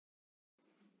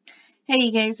Hey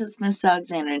you guys, it's Miss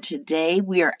Alexander, and today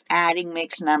we are adding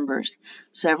mixed numbers.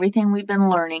 So everything we've been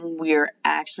learning, we are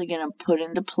actually going to put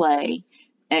into play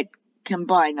and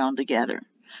combine all together.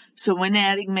 So when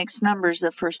adding mixed numbers,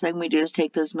 the first thing we do is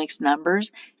take those mixed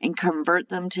numbers and convert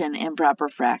them to an improper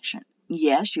fraction.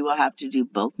 Yes, you will have to do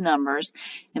both numbers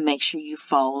and make sure you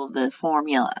follow the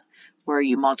formula where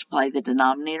you multiply the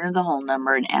denominator of the whole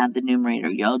number and add the numerator.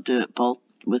 You'll do it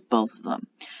with both of them.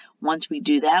 Once we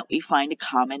do that, we find a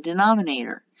common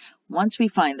denominator. Once we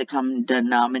find the common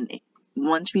denominator,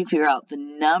 once we figure out the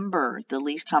number, the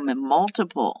least common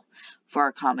multiple for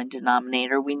our common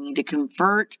denominator, we need to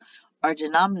convert our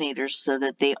denominators so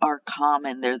that they are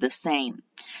common, they're the same.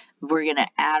 We're going to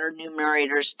add our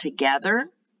numerators together.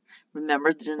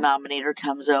 Remember, the denominator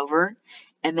comes over.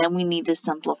 And then we need to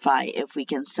simplify. If we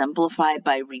can simplify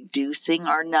by reducing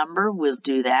our number, we'll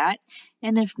do that.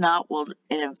 And if not,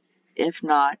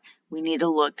 we need to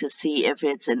look to see if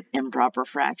it's an improper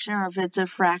fraction or if it's a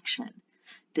fraction.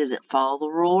 Does it follow the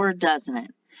rule or doesn't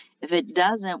it? If it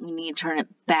doesn't, we need to turn it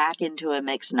back into a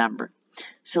mixed number.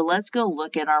 So let's go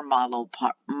look at our model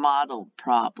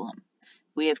problem.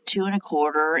 We have 2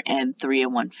 1/4 and 3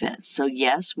 1/5. So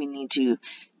yes, we need to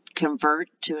convert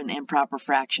to an improper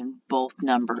fraction both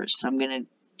numbers. So I'm going to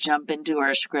jump into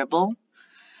our scribble.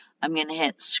 I'm going to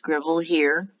hit scribble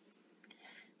here.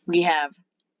 We have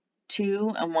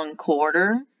 2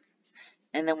 1/4,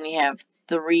 and then we have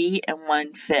 3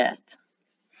 1/5.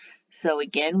 So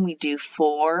again, we do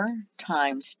 4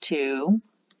 times 2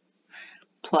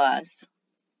 plus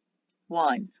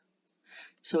 1.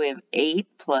 So we have 8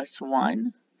 plus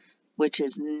 1, which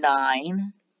is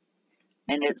 9,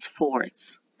 and it's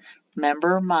fourths.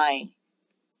 Remember, my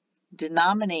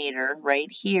denominator right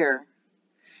here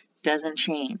doesn't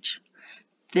change.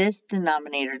 This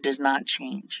denominator does not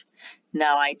change.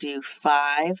 Now I do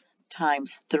 5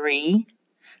 times 3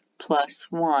 plus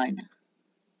 1,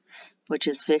 which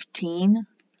is 15,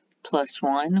 plus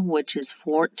 1, which is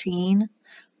 14,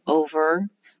 over,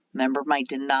 remember my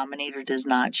denominator does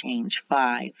not change,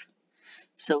 5.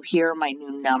 So here are my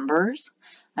new numbers.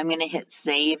 I'm going to hit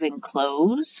save and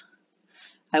close.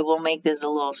 I will make this a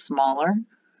little smaller.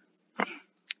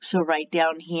 So right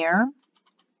down here,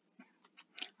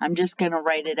 I'm just going to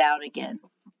write it out again.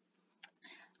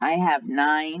 I have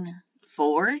 9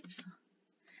 fourths,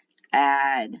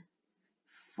 add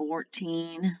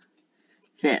 14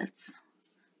 fifths.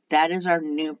 That is our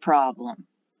new problem.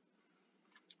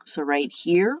 So right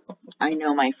here, I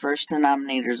know my first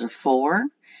denominator is a 4,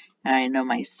 and I know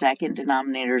my second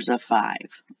denominator is a 5.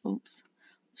 Oops,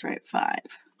 let's write 5.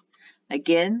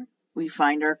 Again, we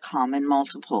find our common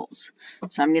multiples.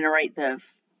 So I'm going to write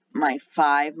my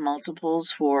 5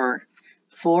 multiples for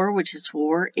 4, which is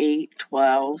 4, 8,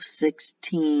 12,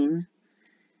 16,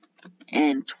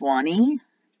 and 20.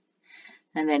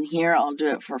 And then here I'll do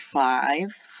it for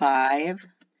 5, 5,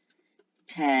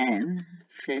 10,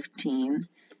 15,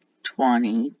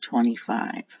 20,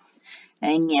 25.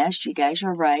 And yes, you guys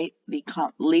are right.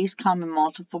 The least common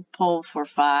multiple for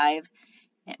 4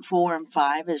 and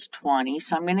 5 is 20.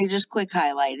 So I'm going to just quick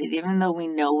highlight it. Even though we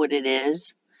know what it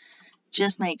is,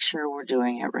 just make sure we're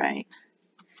doing it right.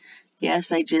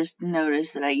 Yes, I just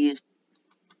noticed that I used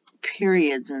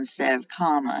periods instead of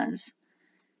commas.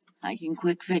 I can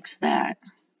quick fix that.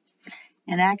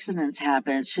 And accidents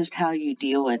happen. It's just how you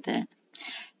deal with it.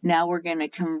 Now we're going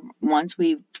to, once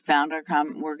we've found our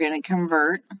common, we're going to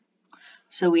convert.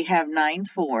 So we have 9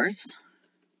 fourths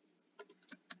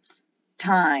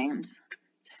times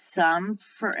some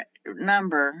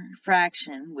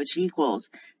fraction, which equals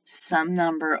some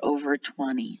number over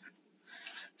 20.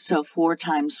 So 4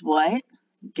 times what?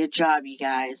 Good job, you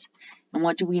guys. And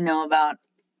what do we know about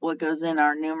what goes in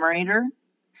our numerator?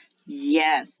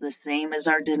 Yes, the same as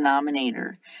our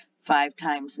denominator. 5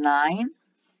 times 9,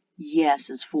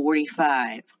 yes, is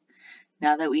 45.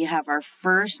 Now that we have our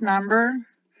first number,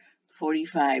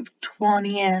 45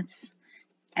 twentieths,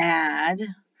 add,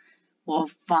 we'll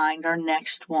find our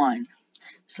next one.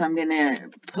 So I'm going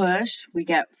to push, we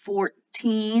got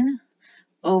 14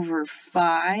 over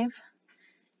 5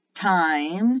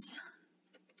 times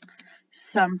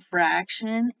some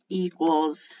fraction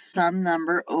equals some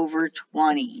number over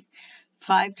 20.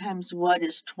 5 times what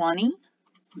is 20?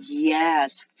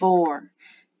 Yes, 4.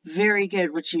 Very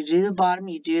good. What you do the bottom,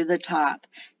 you do the top.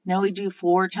 Now we do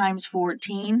 4 times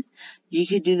 14. You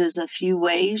could do this a few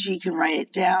ways. You can write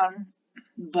it down,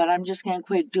 but I'm just going to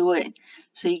quick do it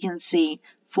so you can see.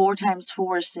 4 times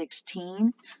 4 is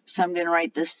 16. So I'm going to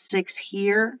write the 6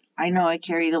 here. I know I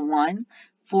carry the 1.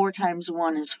 4 times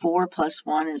 1 is 4 plus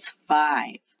 1 is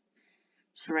 5.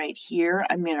 So right here,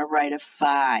 I'm going to write a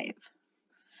 5.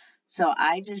 So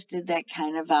I just did that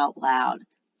kind of out loud.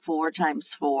 4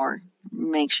 times 4.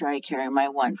 Make sure I carry my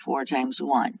 1. 4 times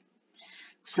 1.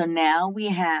 So now we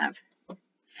have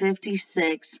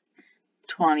 56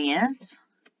 twentieths,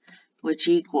 which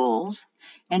equals,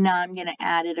 and now I'm going to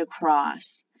add it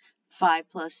across. 5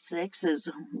 plus 6 is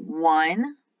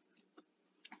 1.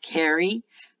 Carry.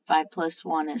 5 plus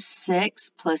 1 is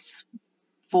 6. Plus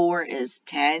 4 is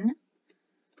 10.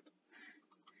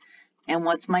 And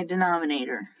what's my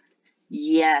denominator?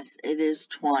 Yes, it is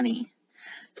 20.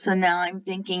 So now I'm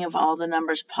thinking of all the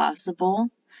numbers possible.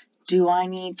 Do I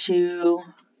need to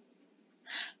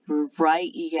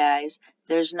write, you guys?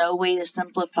 There's no way to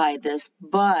simplify this,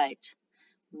 but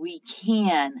we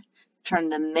can turn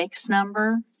the mixed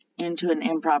number into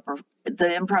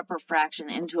the improper fraction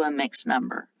into a mixed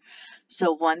number.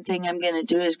 So one thing I'm going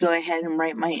to do is go ahead and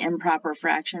write my improper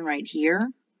fraction right here,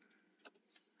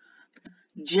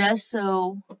 just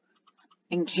so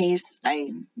in case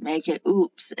I make it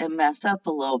oops and mess up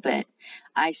a little bit,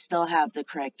 I still have the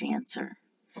correct answer.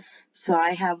 So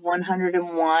I have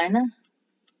 101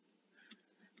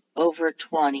 over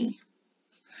 20.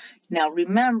 Now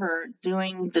remember,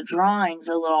 doing the drawing's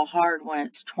a little hard when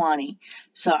it's 20.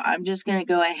 So I'm just going to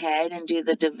go ahead and do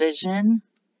the division.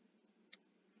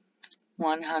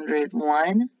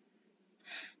 101.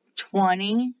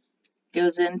 20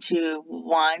 goes into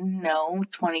 1, no.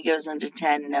 20 goes into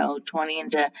 10, no. 20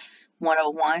 into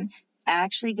 101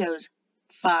 actually goes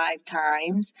 5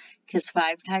 times, because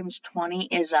 5 times 20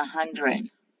 is 100.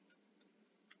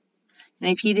 And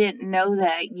if you didn't know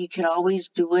that, you could always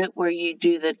do it where you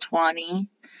do the 20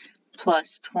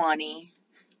 plus 20,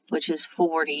 which is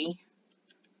 40,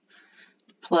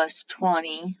 plus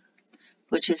 20,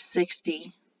 which is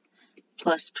 60,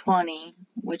 plus 20,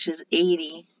 which is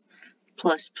 80,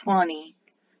 plus 20,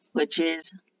 which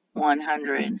is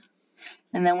 100.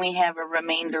 And then we have a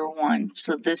remainder 1.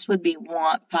 So this would be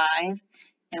 5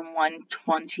 and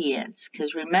 1/20,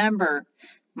 because remember,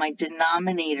 my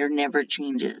denominator never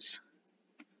changes.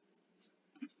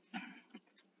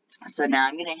 So now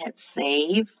I'm going to hit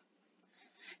save.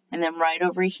 And then right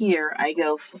over here, I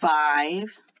go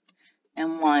 5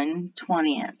 and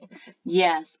 1/20.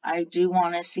 Yes, I do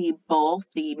want to see both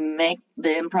the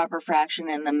improper fraction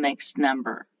and the mixed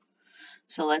number.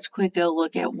 So let's quick go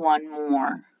look at one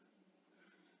more.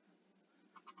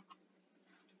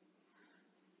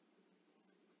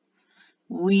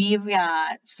 We've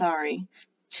got,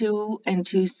 2 and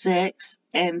 2 6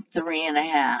 and 3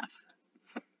 1/2.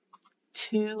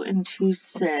 2 and 2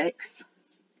 6,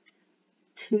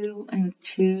 2 and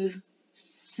 2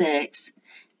 6,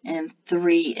 and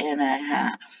 3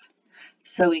 1/2.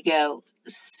 So we go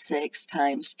 6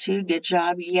 times 2, good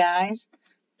job you guys,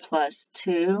 plus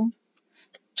 2,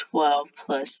 12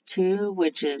 plus 2,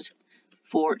 which is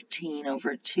 14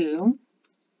 over 2.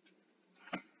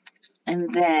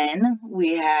 And then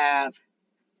we have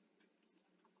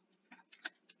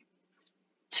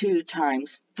 2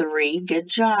 times 3, good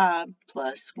job,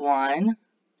 plus 1.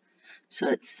 So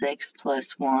it's 6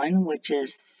 plus 1, which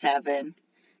is 7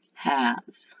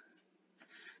 halves.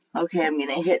 Okay, I'm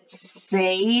going to hit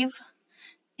save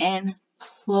and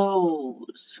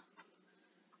close.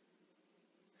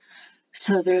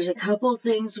 So there's a couple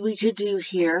things we could do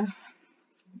here,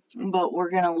 but we're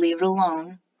going to leave it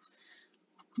alone.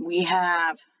 We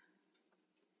have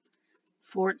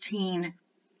 14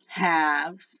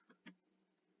 halves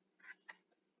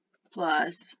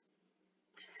plus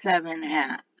 7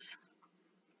 halves.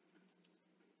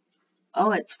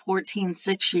 Oh, it's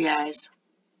 14/6, you guys.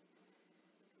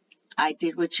 I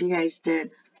did what you guys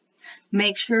did.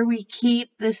 Make sure we keep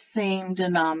the same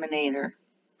denominator.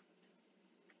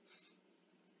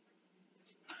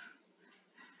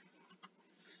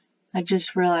 I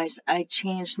just realized I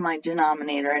changed my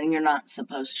denominator, and you're not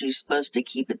supposed to. You're supposed to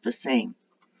keep it the same.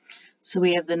 So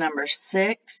we have the number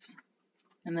 6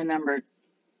 and the number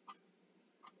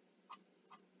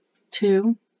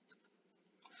 2.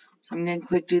 So I'm going to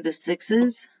quick do the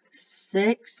 6's.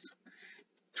 6,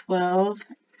 12,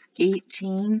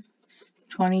 18,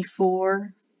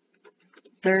 24,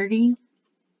 30,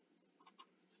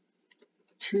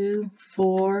 2,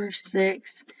 4,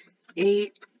 6,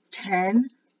 8, 10.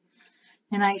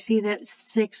 And I see that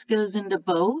 6 goes into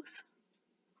both.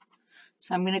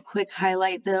 So I'm going to quick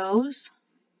highlight those.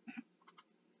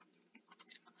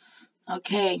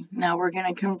 Okay, now we're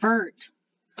going to convert.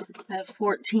 I have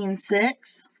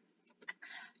 14/6.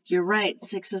 You're right,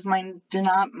 6 is my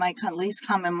least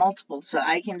common multiple, so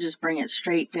I can just bring it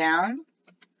straight down.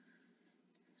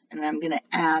 And I'm going to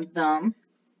add them.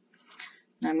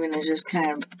 And I'm going to just kind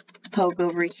of poke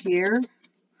over here.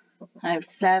 I have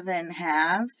 7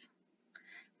 halves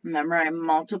Remember, I'm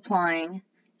multiplying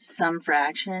some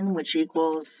fraction, which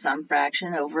equals some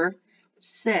fraction over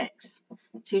 6.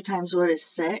 2 times what is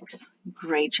 6?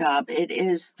 Great job. It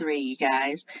is 3, you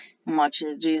guys. I want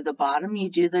you to do the bottom, you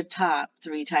do the top.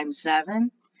 3 times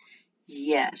 7?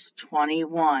 Yes,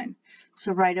 21.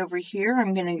 So right over here,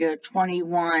 I'm going to go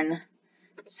 21,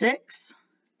 6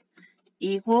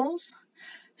 equals.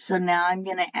 So now I'm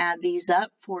going to add these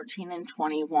up, 14 and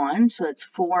 21. So it's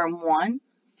 4 and 1,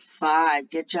 5.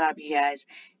 Good job, you guys.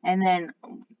 And then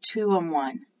 2 and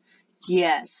 1.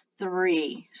 Yes,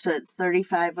 3. So it's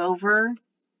 35 over.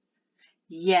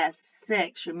 Yes,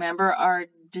 6. Remember, our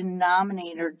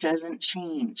denominator doesn't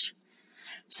change.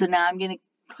 So now I'm going to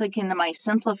click into my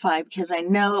simplify because I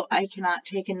know I cannot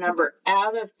take a number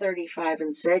out of 35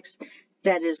 and 6.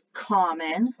 That is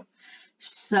common.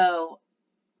 So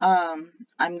I'm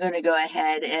going to go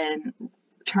ahead and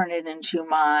turn it into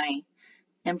my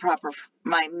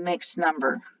my mixed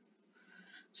number.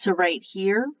 So right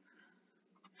here,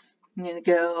 I'm going to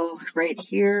go right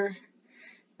here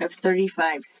of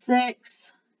 35,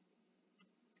 6.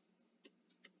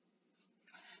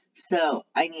 So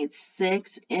I need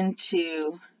 6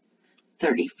 into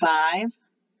 35.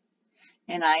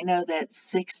 And I know that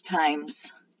 6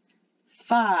 times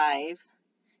 5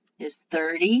 is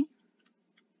 30,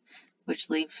 which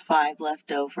leaves 5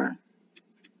 left over.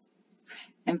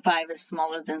 And 5 is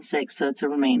smaller than 6, so it's a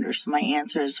remainder. So my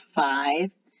answer is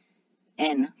 5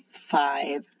 and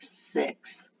 5,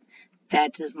 6.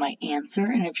 That is my answer.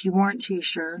 And if you weren't too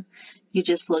sure, you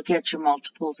just look at your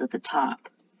multiples at the top.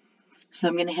 So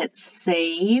I'm going to hit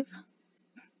save.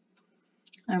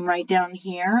 And right down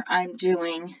here, I'm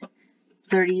doing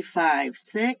 35,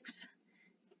 6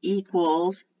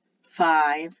 equals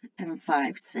 5 and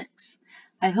 5, 6.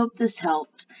 I hope this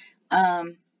helped.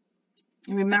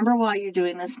 Remember while you're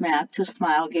doing this math to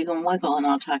smile, giggle, and wiggle, and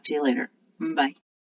I'll talk to you later. Bye.